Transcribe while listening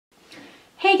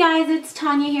guys, it's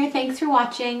Tanya here. Thanks for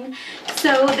watching.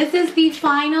 So this is the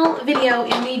final video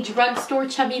in the Drugstore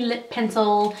Chubby Lip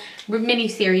Pencil mini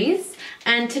series,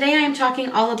 and today I am talking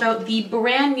all about the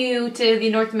brand new to the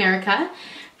North America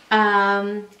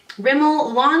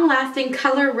Rimmel Long Lasting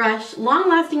Color Rush Long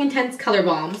Lasting Intense Color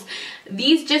Balms.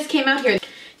 These just came out here.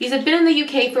 These have been in the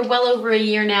UK for well over a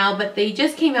year now, but they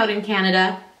just came out in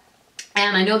Canada.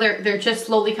 And I know they're just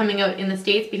slowly coming out in the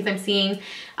States because I'm seeing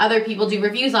other people do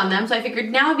reviews on them. So I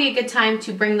figured now would be a good time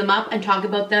to bring them up and talk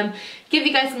about them. Give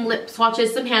you guys some lip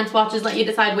swatches, some hand swatches, let you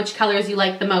decide which colors you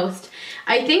like the most.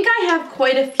 I think I have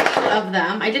quite a few of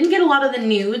them. I didn't get a lot of the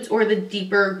nudes or the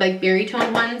deeper like berry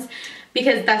tone ones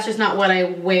because that's just not what I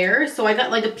wear. So I got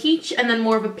like a peach and then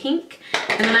more of a pink.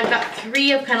 And then I've got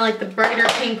 3 of kind of like the brighter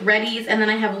pink reddies, and then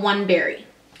I have 1 berry.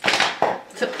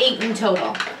 So 8 in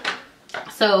total.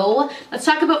 So let's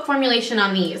talk about formulation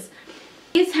on these.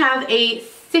 These have a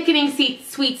sickening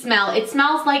sweet smell. It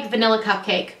smells like vanilla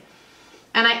cupcake.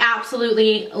 And I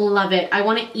absolutely love it. I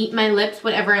want to eat my lips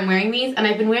whenever I'm wearing these, and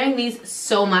I've been wearing these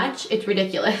so much, it's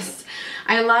ridiculous.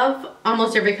 I love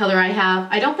almost every color I have.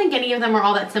 I don't think any of them are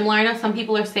all that similar. I know some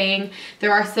people are saying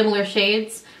there are similar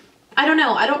shades. I don't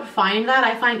know, I don't find that.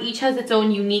 I find each has its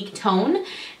own unique tone,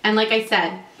 and like I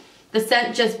said, the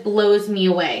scent just blows me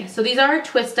away. So these are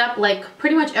twist up like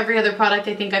pretty much every other product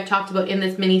I think I've talked about in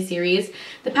this mini series.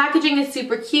 The packaging is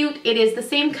super cute. It is the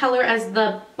same color as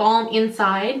the balm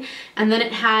inside, and then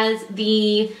it has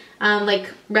the like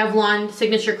Revlon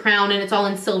signature crown, and it's all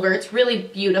in silver. It's really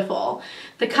beautiful.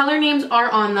 The color names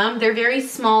are on them. They're very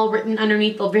small, written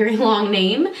underneath a very long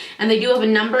name, and they do have a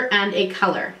number and a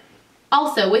color.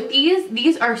 Also, with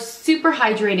these are super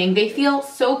hydrating. They feel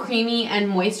so creamy and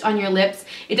moist on your lips.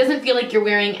 It doesn't feel like you're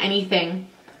wearing anything.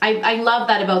 I love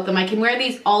that about them. I can wear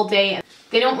these all day.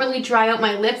 They don't really dry out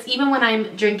my lips, even when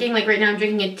I'm drinking. Like right now I'm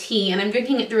drinking a tea, and I'm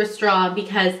drinking it through a straw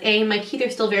because A, my teeth are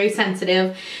still very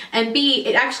sensitive, and B,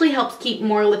 it actually helps keep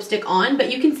more lipstick on. But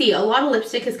you can see a lot of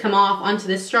lipstick has come off onto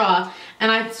this straw,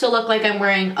 and I still look like I'm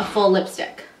wearing a full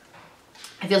lipstick.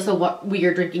 I feel so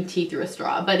weird drinking tea through a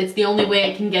straw, but it's the only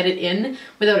way I can get it in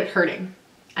without it hurting.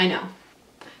 I know.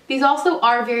 These also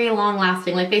are very long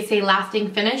lasting. Like they say,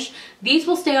 lasting finish. These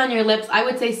will stay on your lips, I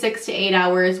would say 6 to 8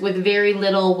 hours with very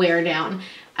little wear down.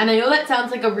 And I know that sounds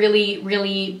like a really,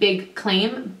 really big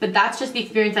claim, but that's just the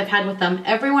experience I've had with them.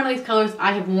 Every one of these colors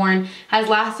I have worn has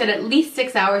lasted at least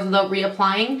 6 hours without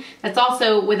reapplying. That's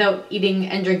also without eating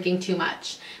and drinking too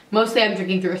much. Mostly I'm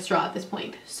drinking through a straw at this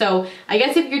point. So I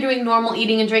guess if you're doing normal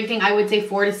eating and drinking, I would say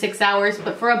 4 to 6 hours,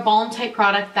 but for a balm type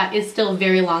product, that is still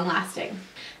very long lasting.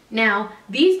 Now,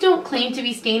 these don't claim to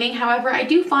be staining. However, I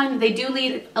do find that they do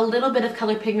leave a little bit of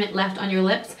color pigment left on your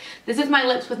lips. This is my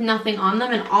lips with nothing on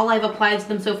them, and all I've applied to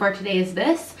them so far today is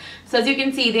this. So as you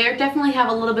can see, they definitely have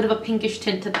a little bit of a pinkish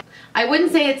tint to them. I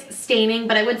wouldn't say it's staining,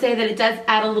 but I would say that it does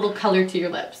add a little color to your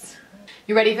lips.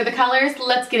 You ready for the colors?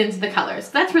 Let's get into the colors.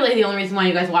 That's really the only reason why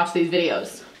you guys watch these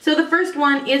videos. So the first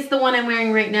one is the one I'm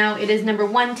wearing right now. It is number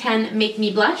 110, Make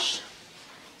Me Blush.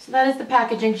 So that is the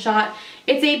packaging shot.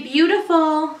 It's a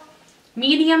beautiful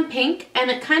medium pink,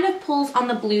 and it kind of pulls on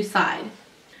the blue side.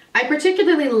 I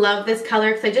particularly love this color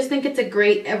because I just think it's a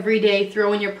great everyday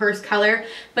throw in your purse color,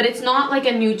 but it's not like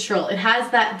a neutral. It has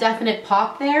that definite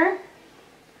pop there.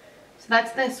 So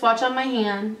that's the swatch on my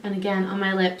hand, and again on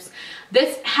my lips.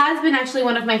 This has been actually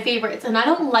one of my favorites, and I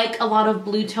don't like a lot of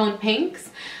blue tone pinks.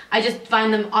 I just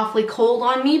find them awfully cold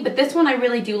on me, but this one I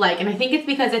really do like, and I think it's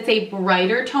because it's a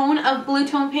brighter tone of blue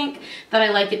tone pink that I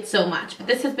like it so much. But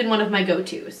this has been one of my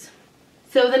go-tos.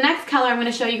 So the next color I'm going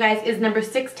to show you guys is number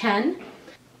 610.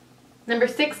 Number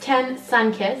 610,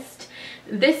 Sunkissed.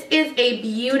 This is a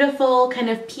beautiful kind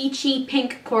of peachy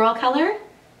pink coral color.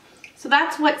 So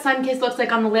that's what Sunkissed looks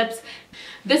like on the lips.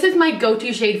 This is my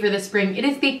go-to shade for the spring. It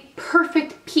is the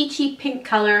perfect peachy pink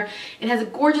color. It has a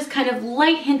gorgeous kind of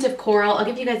light hint of coral. I'll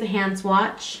give you guys a hand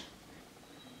swatch.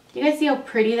 Do you guys see how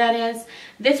pretty that is?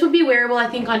 This would be wearable, I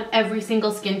think, on every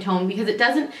single skin tone because it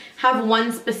doesn't have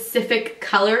one specific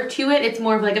color to it. It's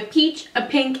more of like a peach, a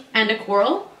pink, and a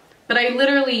coral. But I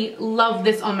literally love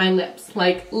this on my lips.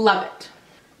 Like, love it.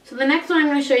 So the next one I'm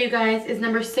going to show you guys is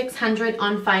number 600,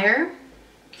 On Fire.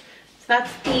 So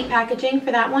that's the packaging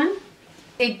for that one.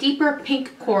 A deeper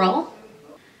pink coral.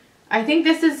 I think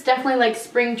this is definitely like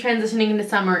spring transitioning into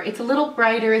summer. It's a little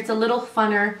brighter, it's a little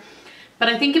funner, but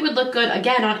I think it would look good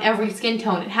again on every skin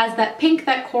tone. It has that pink,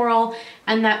 that coral,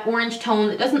 and that orange tone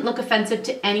that doesn't look offensive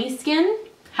to any skin.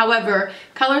 However,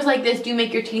 colors like this do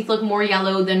make your teeth look more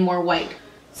yellow than more white.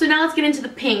 So now let's get into the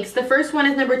pinks. The first one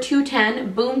is number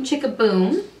 210, Boom Chicka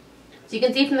Boom. So you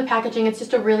can see from the packaging, it's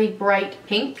just a really bright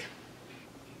pink.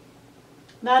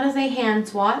 That is a hand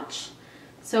swatch.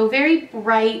 So very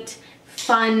bright,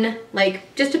 fun,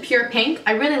 like just a pure pink.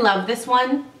 I really love this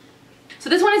one. So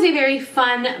this one is a very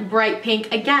fun, bright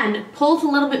pink. Again, pulls a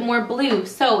little bit more blue.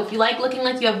 So if you like looking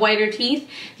like you have whiter teeth,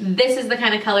 this is the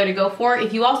kind of color to go for.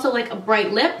 If you also like a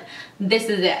bright lip, this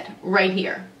is it right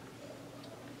here.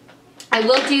 I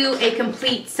will do a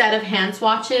complete set of hand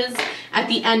swatches at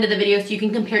the end of the video so you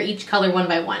can compare each color one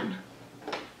by one.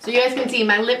 So you guys can see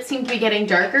my lips seem to be getting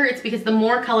darker. It's because the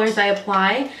more colors I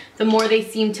apply, the more they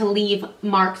seem to leave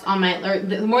marks on my, or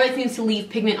the more it seems to leave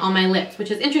pigment on my lips,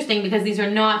 which is interesting because these are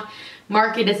not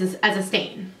marked as a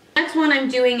stain. Next one I'm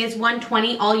doing is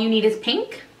 120 All You Need Is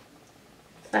Pink.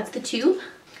 So that's the tube.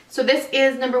 So this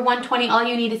is number 120 All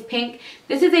You Need Is Pink.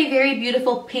 This is a very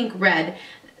beautiful pink red.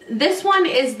 This one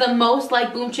is the most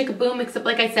like Boom Chicka Boom, except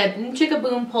like I said, Boom Chicka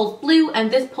Boom pulls blue and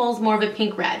this pulls more of a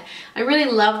pink red. I really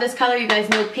love this color. You guys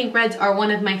know pink reds are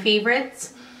one of my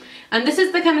favorites. And this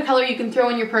is the kind of color you can throw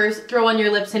in your purse, throw on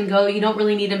your lips and go. You don't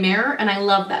really need a mirror, and I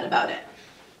love that about it.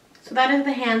 So that is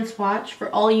the hand swatch for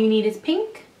All You Need Is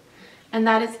Pink, and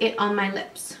that is it on my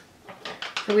lips.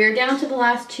 So we are down to the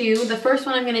last two. The first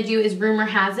one I'm going to do is Rumor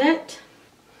Has It.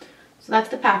 So that's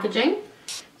the packaging.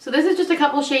 So this is just a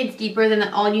couple shades deeper than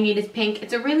the All You Need Is Pink.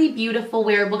 It's a really beautiful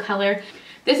wearable color.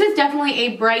 This is definitely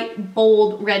a bright,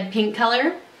 bold red pink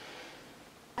color.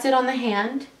 That's it on the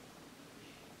hand.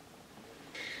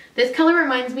 This color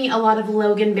reminds me a lot of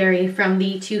Loganberry from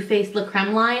the Too Faced La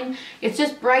Creme line. It's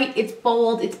just bright, it's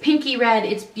bold, it's pinky red,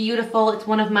 it's beautiful. It's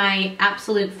one of my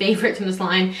absolute favorites from this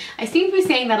line. I seem to be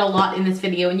saying that a lot in this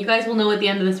video, and you guys will know at the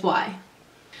end of this why.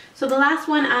 So the last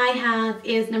one I have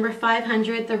is number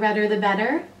 500, The Redder the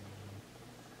Better.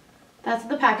 That's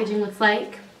what the packaging looks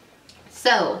like.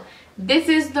 So this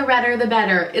is The Redder the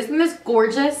Better. Isn't this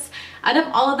gorgeous? Out of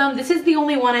all of them, this is the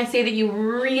only one I say that you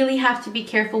really have to be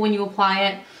careful when you apply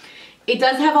it. It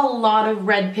does have a lot of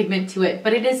red pigment to it,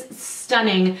 but it is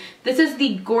stunning. This is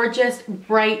the gorgeous,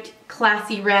 bright,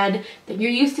 classy red that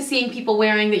you're used to seeing people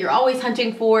wearing, that you're always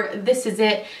hunting for. This is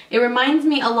it. It reminds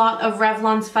me a lot of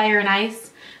Revlon's Fire and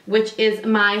Ice, which is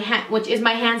my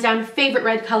hands down favorite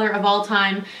red color of all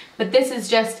time, but this is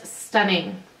just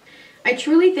stunning. I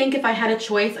truly think if I had a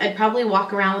choice, I'd probably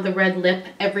walk around with a red lip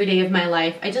every day of my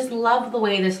life. I just love the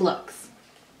way this looks.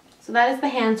 So that is the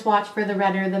hand swatch for The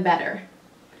Redder the Better.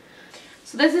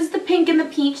 So this is the pink and the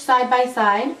peach side by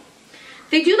side.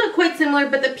 They do look quite similar,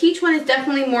 but the peach one is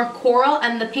definitely more coral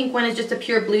and the pink one is just a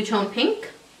pure blue tone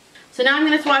pink. So now I'm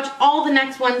going to swatch all the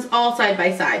next ones all side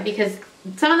by side because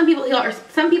some people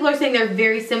are saying they're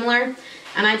very similar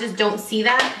and I just don't see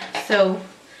that. So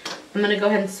I'm going to go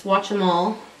ahead and swatch them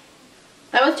all.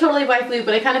 That was totally by fluke,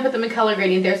 but I kind of put them in color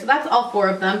gradient there. So that's all four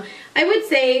of them. I would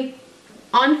say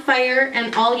On Fire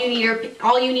and All You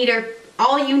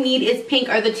Need Is Pink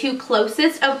are the two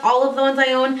closest of all of the ones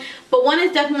I own, but one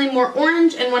is definitely more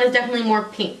orange and one is definitely more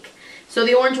pink. So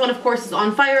the orange one, of course, is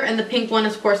On Fire, and the pink one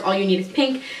is, of course, All You Need Is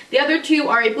Pink. The other two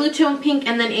are a blue tone pink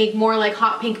and then a more like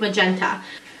hot pink magenta.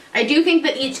 I do think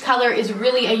that each color is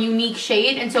really a unique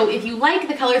shade, and so if you like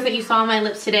the colors that you saw on my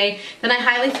lips today, then I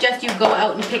highly suggest you go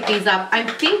out and pick these up. I'm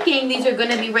thinking these are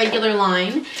going to be regular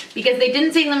line because they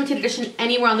didn't say limited edition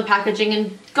anywhere on the packaging,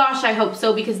 and gosh, I hope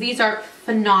so because these are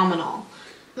phenomenal.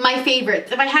 My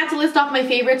favorites. If I had to list off my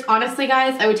favorites, honestly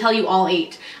guys, I would tell you all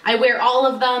 8. I wear all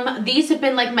of them. These have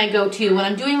been like my go-to when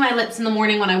I'm doing my lips in the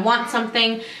morning, when I want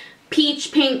something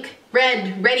peach, pink,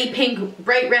 red, reddy pink,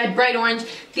 bright red, bright orange.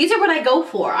 These are what I go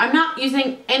for. I'm not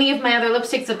using any of my other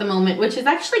lipsticks at the moment, which is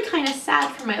actually kind of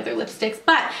sad for my other lipsticks,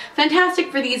 but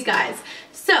fantastic for these guys.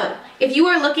 So if you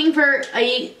are looking for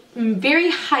a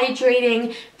very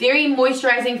hydrating, very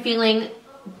moisturizing feeling,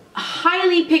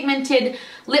 highly pigmented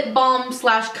lip balm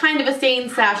slash kind of a stain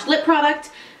slash lip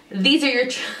product, these are your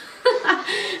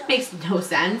makes no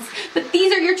sense, but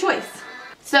these are your choice.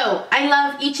 So I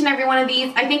love each and every one of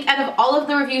these. I think out of all of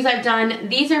the reviews I've done,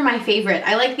 these are my favorite.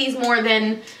 I like these more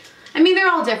than, I mean, they're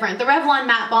all different. The Revlon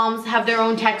matte balms have their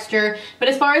own texture, but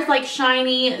as far as like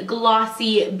shiny,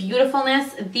 glossy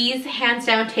beautifulness, these hands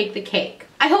down take the cake.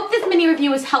 I hope this mini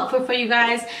review was helpful for you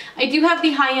guys. I do have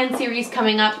the high-end series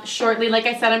coming up shortly. Like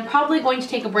I said, I'm probably going to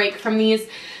take a break from these.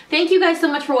 Thank you guys so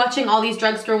much for watching all these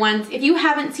drugstore ones. If you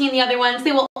haven't seen the other ones,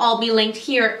 they will all be linked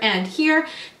here and here.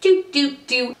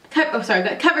 Oh, sorry, I've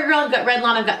got CoverGirl, I've got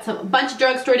Revlon, I've got a bunch of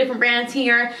drugstore different brands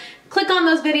here. Click on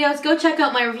those videos, go check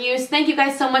out my reviews. Thank you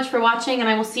guys so much for watching, and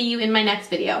I will see you in my next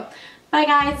video. Bye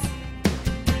guys.